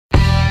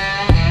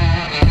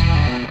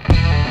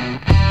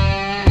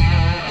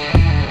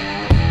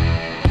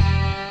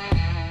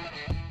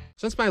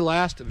Since my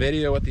last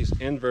video with these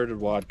inverted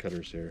wad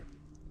cutters here,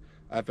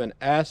 I've been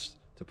asked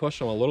to push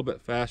them a little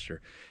bit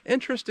faster.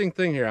 Interesting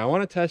thing here, I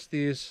want to test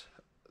these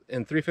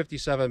in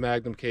 357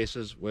 Magnum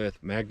cases with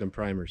Magnum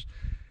primers.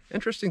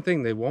 Interesting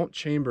thing, they won't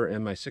chamber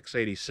in my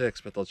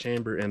 686, but they'll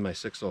chamber in my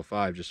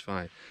 605 just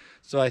fine.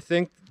 So I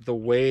think the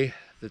way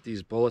that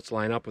these bullets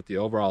line up with the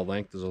overall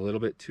length is a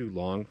little bit too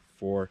long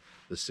for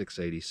the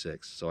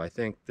 686. So I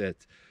think that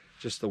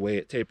just the way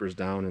it tapers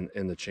down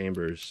in the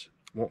chambers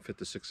won't fit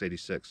the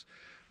 686,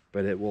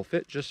 but it will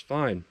fit just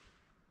fine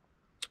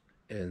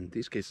in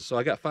these cases. So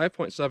I got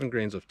 5.7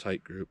 grains of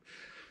tight group.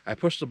 I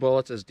pushed the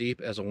bullets as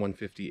deep as a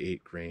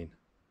 158 grain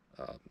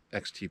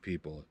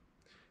XTP bullet.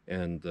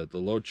 And the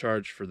load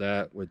charge for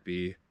that would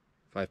be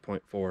 5.4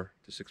 to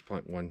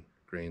 6.1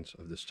 grains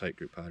of this tight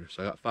group powder.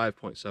 So I got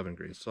 5.7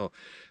 grains. So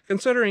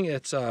considering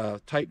it's a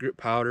tight group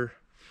powder,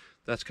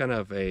 that's kind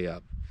of a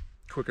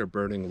quicker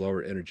burning,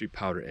 lower energy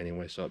powder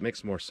anyway. So it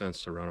makes more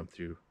sense to run them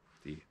through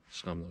the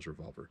snub nose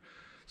revolver.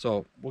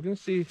 So we're going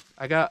to see,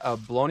 I got a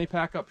baloney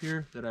pack up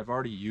here that I've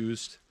already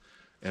used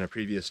in a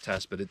previous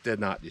test, but it did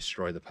not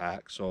destroy the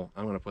pack. So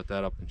I'm going to put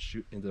that up and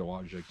shoot into the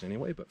water jugs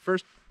anyway. But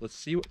first, let's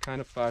see what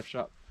kind of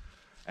 5-shot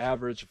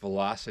average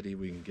velocity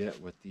we can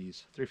get with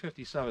these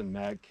 357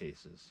 mag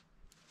cases.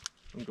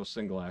 I'm going to go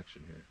single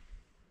action here.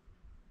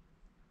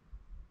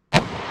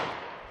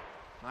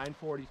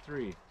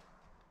 943.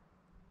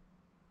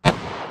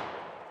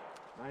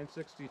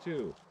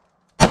 962.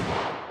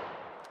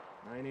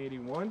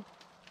 981.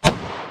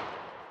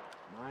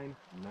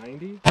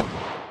 990.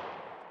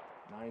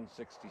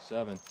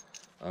 967.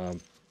 I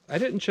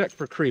didn't check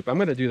for creep. I'm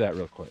going to do that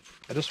real quick.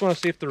 I just want to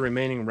see if the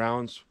remaining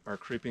rounds are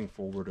creeping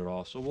forward at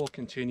all. So we'll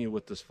continue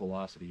with this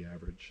velocity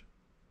average.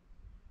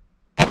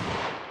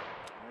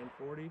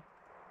 940.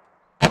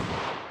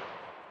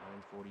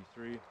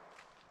 943.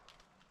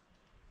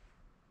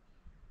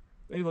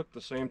 They look the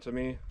same to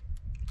me.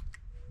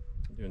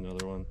 I'll do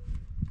another one.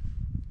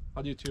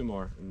 I'll do 2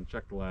 more and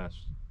check the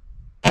last.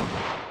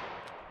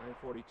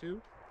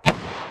 942.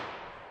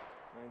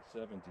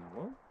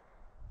 971.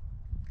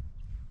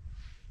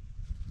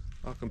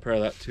 I'll compare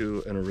that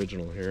to an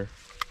original here.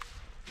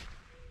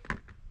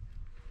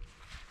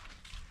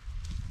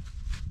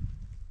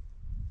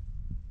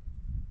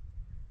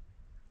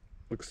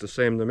 Looks the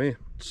same to me.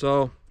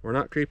 So we're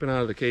not creeping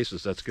out of the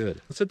cases. That's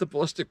good. Let's hit the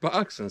ballistic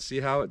box and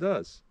see how it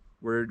does.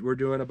 We're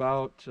doing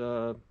about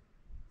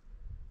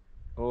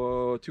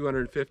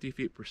 250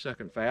 feet per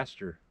second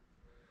faster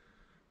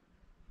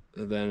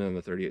than in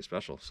the 38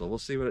 Special. So we'll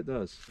see what it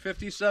does.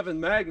 57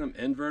 Magnum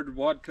inverted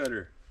wad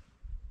cutter.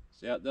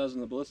 See how it does in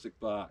the ballistic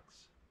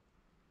box.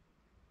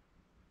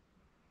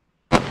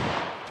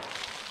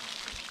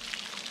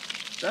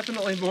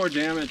 Definitely more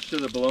damage to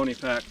the baloney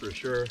pack for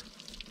sure.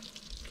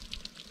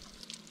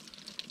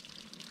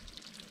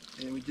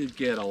 And we did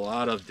get a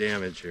lot of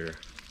damage here.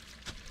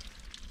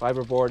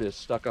 Fiberboard is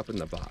stuck up in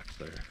the box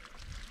there.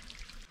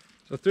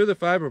 So through the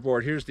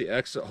fiberboard, here's the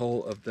exit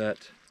hole of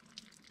that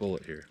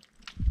bullet here.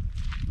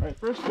 All right,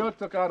 first jug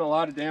took out a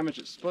lot of damage.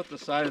 It split the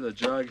side of the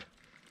jug.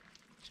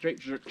 Straight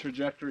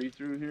trajectory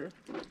through here.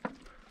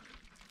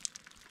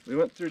 We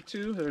went through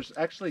 2. There's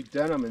actually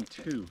denim in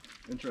 2.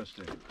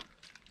 Interesting.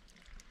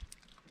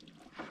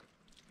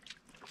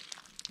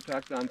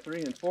 Packed on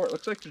 3 and 4. It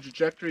looks like the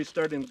trajectory is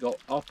starting to go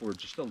upward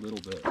just a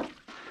little bit.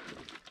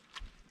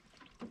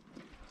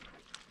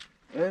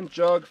 And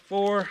jug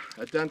 4,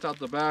 a dent out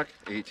the back,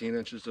 18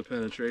 inches of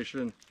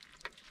penetration.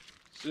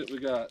 See what we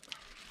got.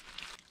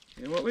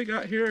 And what we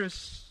got here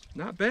is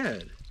not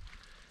bad.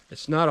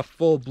 It's not a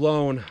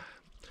full-blown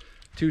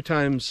 2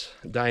 times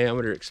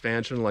diameter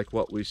expansion like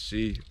what we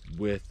see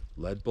with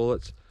lead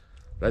bullets.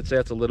 But I'd say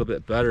that's a little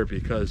bit better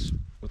because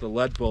with a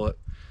lead bullet,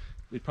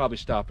 we'd probably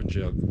stop in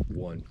jug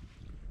 1,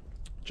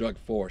 jug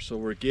 4. So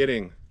we're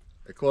getting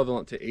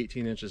equivalent to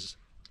 18 inches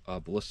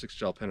ballistics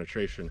gel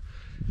penetration,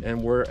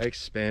 and we're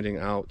expanding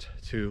out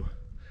to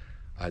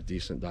a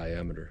decent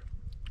diameter.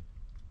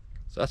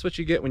 So that's what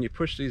you get when you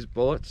push these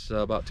bullets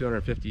about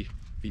 250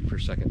 feet per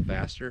second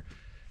faster.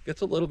 Gets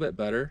a little bit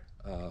better,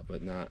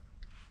 but not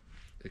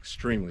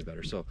extremely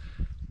better. So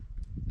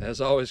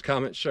as always,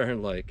 comment, share,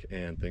 and like,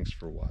 and thanks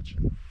for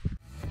watching.